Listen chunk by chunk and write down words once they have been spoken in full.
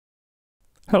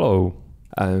Hello,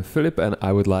 I'm Philip and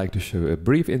I would like to show a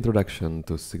brief introduction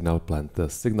to SignalPlant, the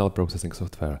signal processing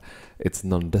software. It's a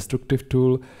non-destructive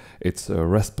tool, it's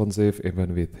responsive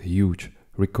even with huge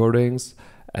recordings,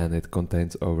 and it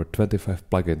contains over 25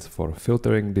 plugins for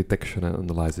filtering, detection and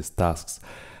analysis tasks.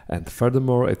 And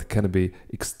furthermore, it can be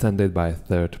extended by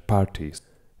third parties.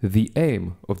 The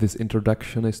aim of this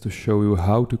introduction is to show you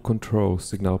how to control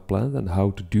SignalPlant and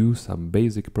how to do some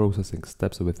basic processing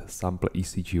steps with a sample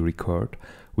ECG record,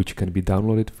 which can be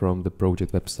downloaded from the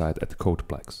project website at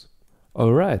Codeplex.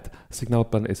 Alright,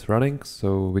 SignalPlant is running,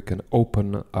 so we can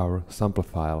open our sample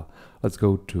file. Let's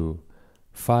go to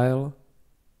File,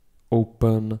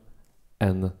 Open,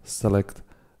 and select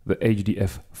the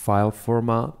HDF file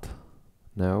format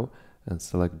now, and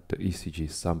select the ECG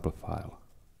sample file.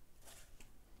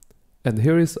 And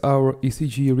here is our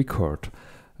ECG record.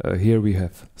 Here we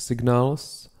have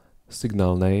signals,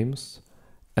 signal names,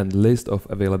 and list of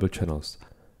available channels.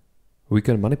 We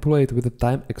can manipulate with the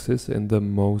time axis in the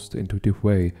most intuitive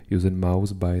way, using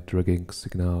mouse by dragging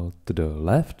signal to the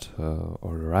left or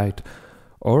the right,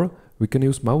 or we can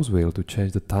use mouse wheel to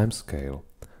change the time scale.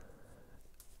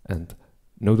 And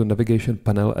note the navigation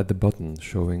panel at the bottom,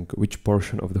 showing which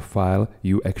portion of the file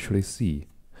you actually see.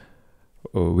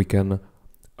 We can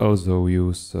also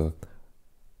use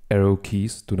arrow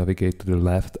keys to navigate to the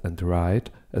left and right,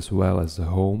 as well as the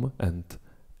home and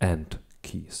end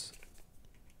keys.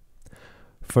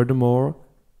 Furthermore,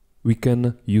 we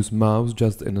can use mouse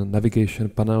just in a navigation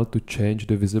panel to change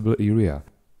the visible area.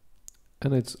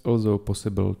 And it's also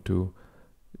possible to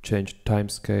change time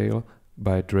scale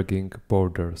by dragging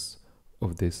borders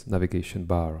of this navigation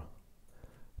bar.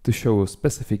 To show a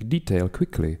specific detail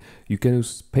quickly, you can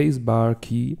use spacebar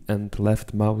key and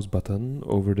left mouse button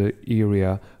over the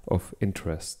area of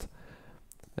interest.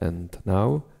 And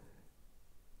now,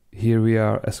 here we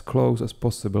are as close as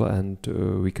possible, and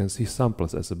we can see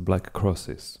samples as black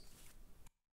crosses.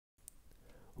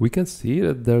 We can see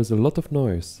that there's a lot of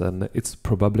noise, and it's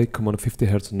probably common 50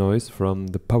 Hz noise from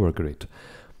the power grid.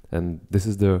 And this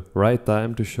is the right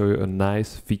time to show you a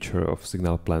nice feature of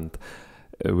SignalPlant,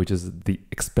 which is the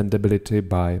expandability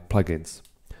by plugins.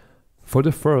 For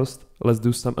the first, let's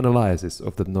do some analysis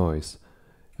of the noise.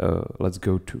 Let's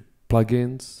go to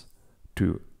Plugins,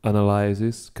 to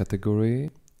Analysis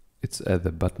category. It's at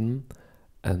the button,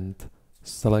 and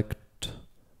select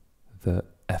the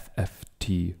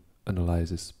FFT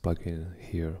Analysis plugin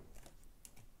here.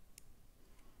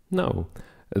 Now,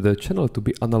 the channel to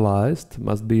be analyzed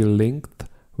must be linked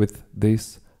with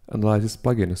this Analysis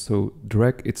plugin, so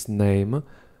drag its name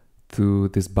to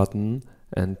this button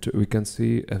and we can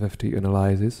see FFT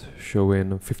Analysis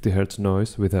showing 50 Hz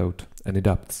noise without any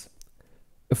depths.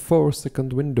 A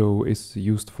 4-second window is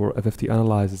used for FFT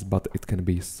Analysis, but it can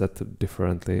be set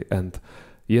differently, and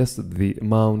yes, the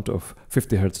amount of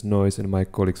 50 Hz noise in my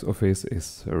colleague's office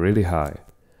is really high.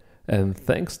 And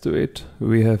thanks to it,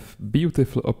 we have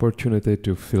beautiful opportunity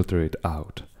to filter it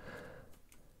out.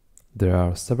 There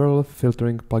are several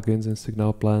filtering plugins in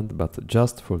SignalPlant, but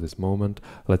just for this moment,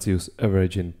 let's use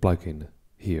Averaging plugin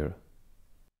here.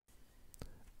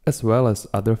 As well as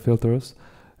other filters,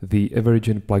 the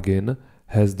Averaging plugin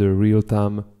has the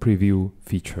real-time preview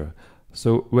feature.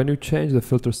 So when you change the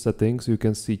filter settings, you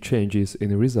can see changes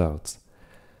in results.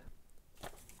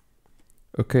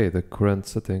 Okay, the current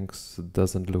settings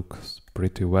doesn't look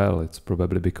pretty well. It's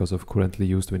probably because of currently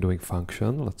used windowing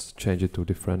function. Let's change it to a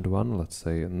different one. Let's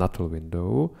say a Nuttall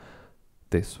window.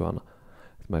 This one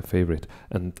is my favorite.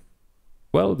 And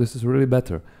well, this is really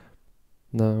better.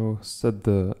 Now set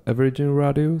the averaging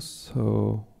radius.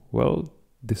 So well,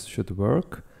 this should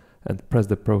work. And press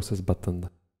the process button.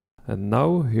 And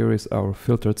now here is our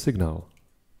filtered signal.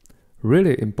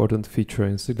 Really important feature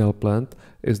in SignalPlant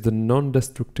is the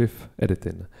non-destructive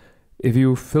editing. If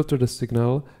you filter the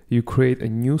signal, you create a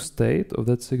new state of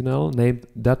that signal named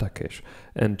data cache,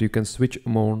 and you can switch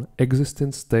among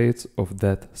existing states of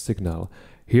that signal.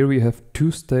 Here we have two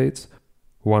states,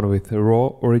 one with a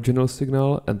raw original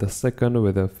signal and the second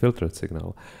with a filtered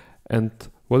signal. And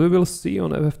what we will see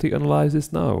on FFT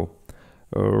Analysis now,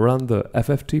 run the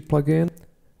FFT plugin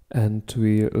and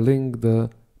we link the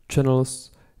channels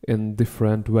in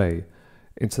different way.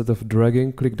 Instead of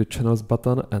dragging, click the channels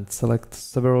button and select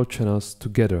several channels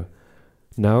together.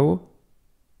 Now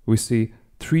we see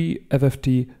 3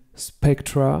 FFT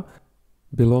spectra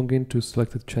belonging to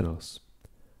selected channels.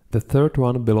 The third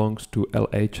one belongs to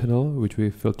LA channel, which we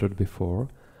filtered before,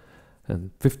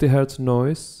 and 50 Hz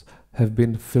noise have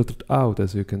been filtered out,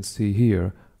 as you can see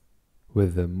here,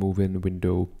 with the move-in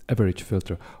window average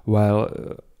filter,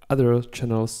 while other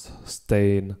channels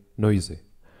stay noisy.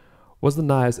 What's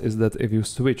nice is that if you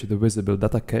switch the visible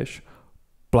data cache,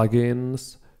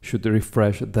 plugins should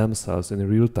refresh themselves in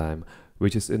real time,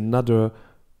 which is another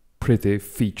pretty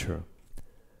feature.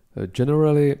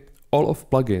 Generally, all of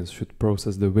plugins should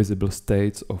process the visible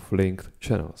states of linked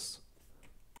channels.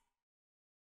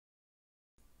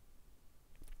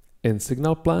 In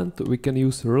SignalPlant, we can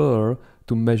use ruler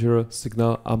to measure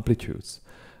signal amplitudes.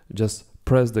 Just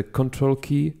press the Control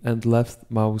key and left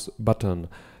mouse button.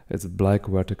 It's a black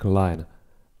vertical line.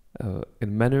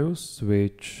 In menu,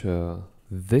 switch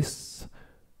this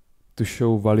to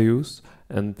show values,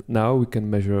 and now we can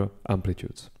measure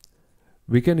amplitudes.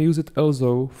 We can use it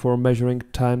also for measuring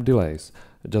time delays.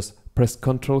 Just press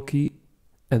Control key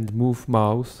and move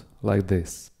mouse like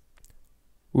this.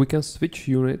 We can switch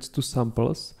units to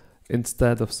samples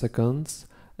instead of seconds,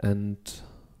 and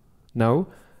now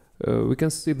we can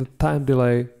see the time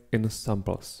delay in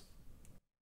samples.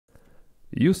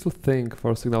 Useful thing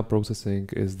for signal processing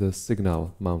is the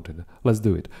signal mounting. Let's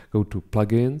do it. Go to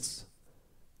Plugins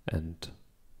and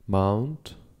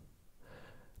Mount,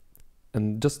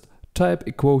 and just type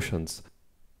equations,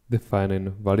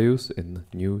 defining values in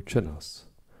new channels.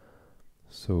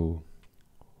 So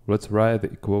let's write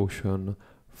the equation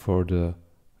for the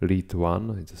lead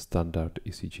 1. It's a standard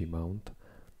ECG mount.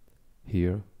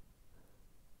 Here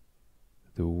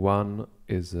the 1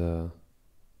 is a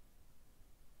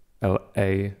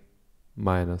LA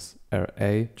minus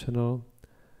RA channel.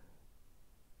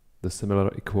 The similar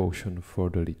equation for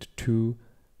the lead 2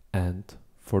 and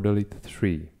for the lead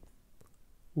 3.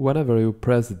 Whenever you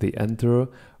press the enter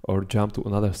or jump to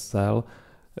another cell,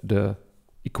 the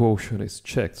equation is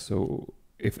checked. So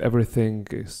if everything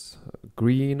is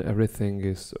green, everything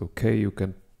is okay, you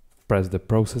can press the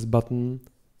process button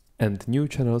and new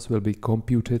channels will be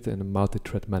computed in a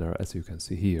multi-thread manner, as you can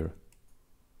see here.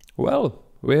 Well,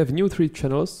 we have new 3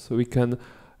 channels, so we can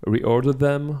reorder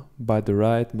them by the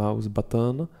right mouse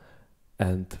button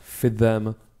and fit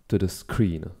them to the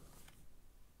screen.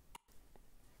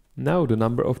 Now the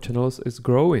number of channels is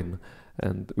growing,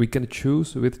 and we can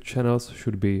choose which channels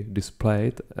should be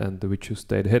displayed and which should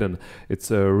stay hidden.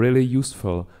 It's really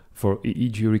useful for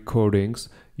EEG recordings,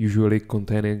 usually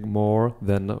containing more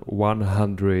than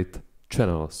 100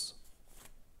 channels.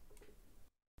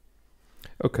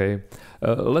 Okay,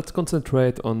 let's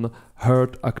concentrate on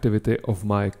heart activity of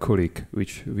my colleague,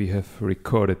 which we have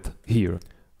recorded here.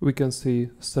 We can see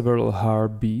several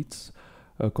heartbeats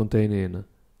containing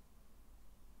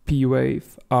P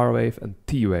wave, R wave and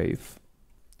T wave.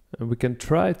 And we can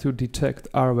try to detect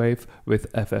R wave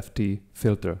with FFT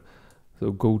filter.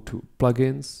 So go to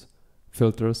Plugins,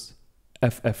 Filters,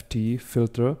 FFT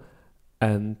filter,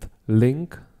 and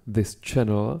link this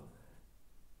channel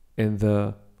in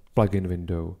the plugin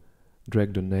window.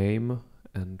 Drag the name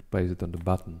and place it on the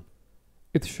button.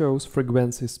 It shows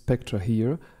frequency spectra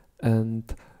here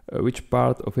and which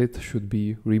part of it should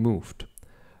be removed.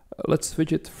 Let's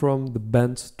switch it from the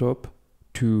band stop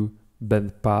to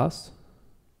band pass.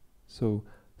 So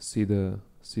see the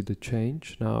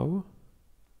change now.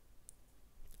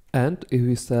 And if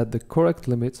we set the correct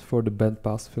limits for the band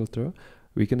pass filter,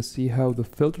 we can see how the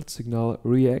filtered signal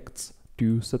reacts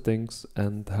to settings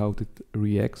and how it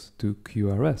reacts to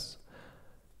QRS.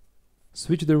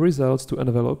 Switch the results to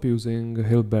envelope using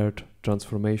Hilbert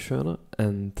transformation,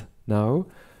 and now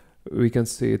we can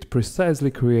see it precisely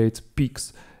creates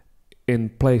peaks in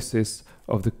places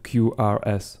of the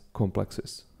QRS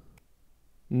complexes.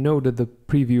 Note that the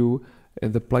preview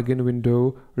in the plugin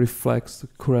window reflects the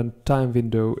current time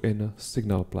window in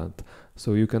SignalPlant,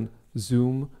 so you can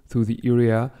zoom through the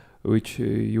area which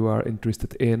you are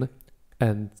interested in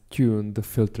and tune the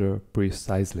filter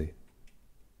precisely.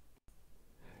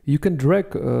 You can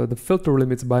drag the filter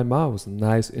limits by mouse,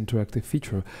 nice interactive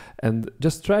feature, and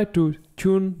just try to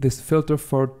tune this filter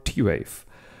for T-wave.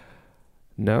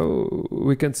 Now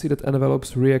we can see that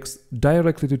envelopes reacts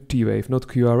directly to T-wave, not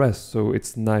QRS, so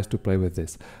it's nice to play with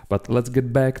this. But let's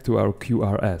get back to our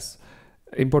QRS.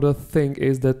 Important thing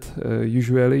is that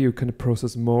usually you can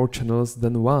process more channels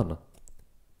than one.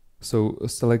 So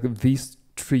select these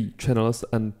 3 channels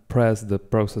and press the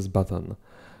process button.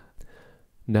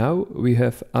 Now we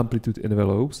have amplitude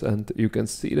envelopes, and you can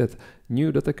see that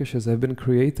new data caches have been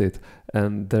created,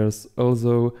 and there's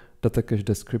also data cache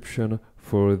description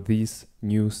for these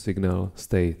new signal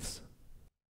states.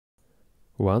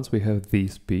 Once we have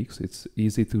these peaks, it's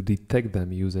easy to detect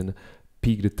them using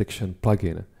peak detection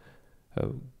plugin.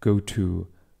 Go to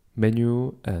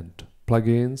Menu and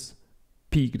Plugins,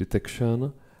 Peak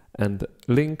Detection, and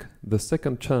link the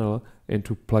second channel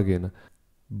into plugin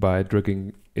by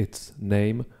dragging its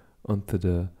name onto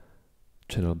the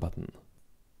channel button.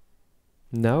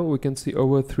 Now we can see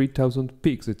over 3000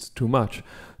 peaks, it's too much.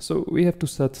 So we have to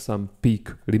set some peak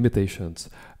limitations.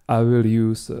 I will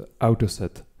use auto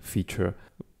set feature.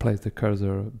 Place the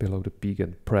cursor below the peak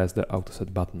and press the auto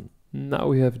set button. Now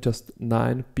we have just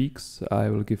 9 peaks. I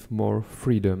will give more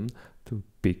freedom to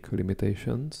peak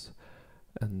limitations.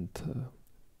 And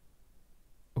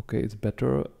okay, it's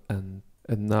better. And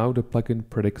now the plugin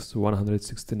predicts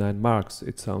 169 marks.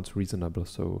 It sounds reasonable,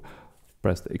 so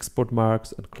press the export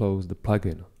marks and close the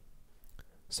plugin.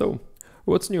 So,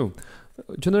 what's new?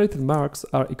 Generated marks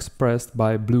are expressed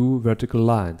by blue vertical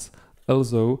lines.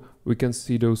 Also, we can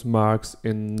see those marks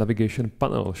in navigation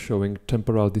panel showing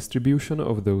temporal distribution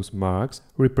of those marks,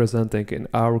 representing in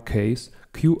our case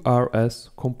QRS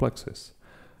complexes.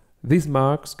 These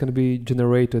marks can be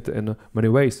generated in many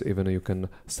ways, even you can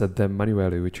set them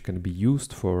manually, which can be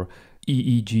used for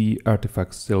EEG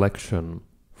artifact selection,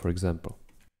 for example.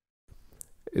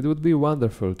 It would be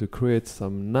wonderful to create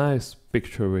some nice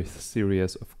picture with a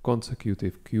series of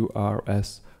consecutive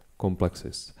QRS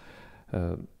complexes.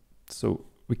 So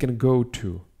we can go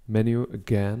to menu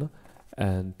again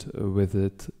and with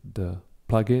it the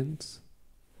plugins,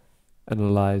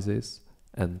 analysis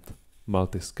and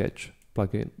multi-sketch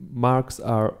plugin. Marks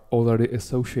are already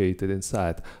associated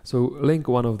inside. So link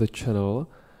one of the channel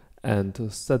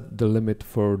and set the limit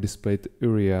for displayed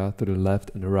area to the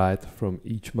left and right from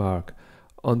each mark.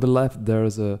 On the left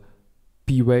there's a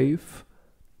P-wave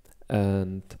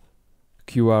and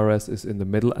QRS is in the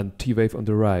middle and T-wave on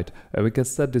the right. We can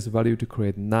set this value to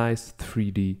create nice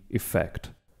 3D effect.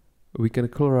 We can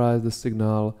colorize the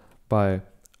signal by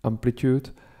amplitude.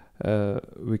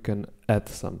 We can add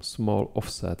some small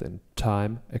offset in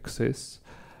time axis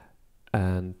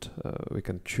and we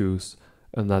can choose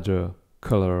another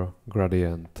color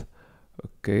gradient.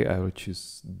 Okay, I will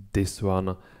choose this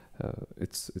one.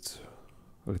 It's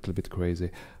a little bit crazy,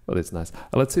 but it's nice.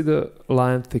 Let's see the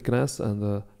line thickness and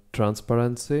the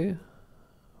transparency.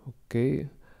 Okay,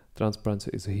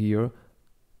 transparency is here.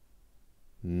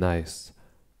 Nice.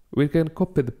 We can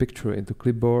copy the picture into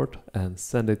clipboard and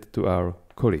send it to our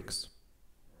colleagues.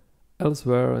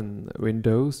 Elsewhere in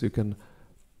Windows, you can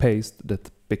paste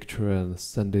that picture and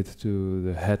send it to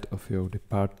the head of your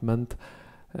department.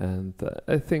 And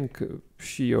I think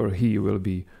she or he will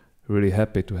be really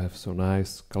happy to have so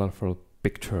nice, colorful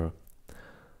picture.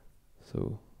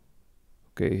 So,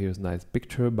 okay, here's a nice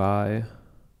picture, bye,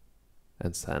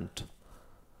 and send.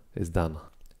 It's done.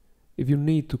 If you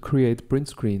need to create print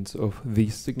screens of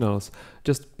these signals,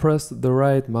 just press the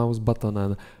right mouse button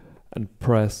and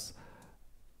press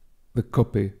the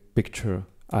copy picture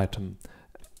item.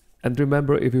 And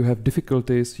remember, if you have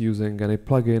difficulties using any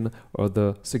plugin or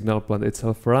the SignalPlant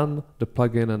itself, run the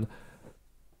plugin and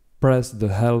press the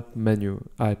help menu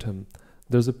item.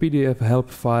 There's a PDF help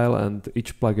file and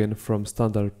each plugin from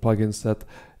standard plugin set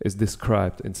is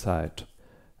described inside,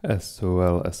 as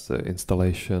well as the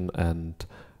installation and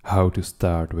how to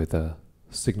start with a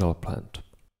SignalPlant.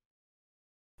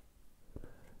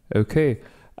 Okay,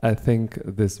 I think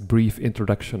this brief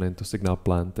introduction into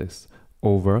SignalPlant is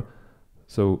over.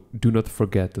 So do not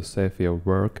forget to save your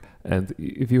work, and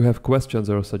if you have questions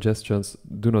or suggestions,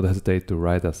 do not hesitate to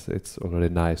write us. It's already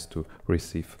nice to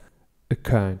receive a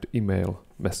kind email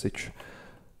message.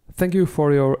 Thank you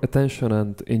for your attention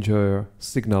and enjoy your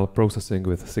signal processing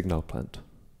with SignalPlant.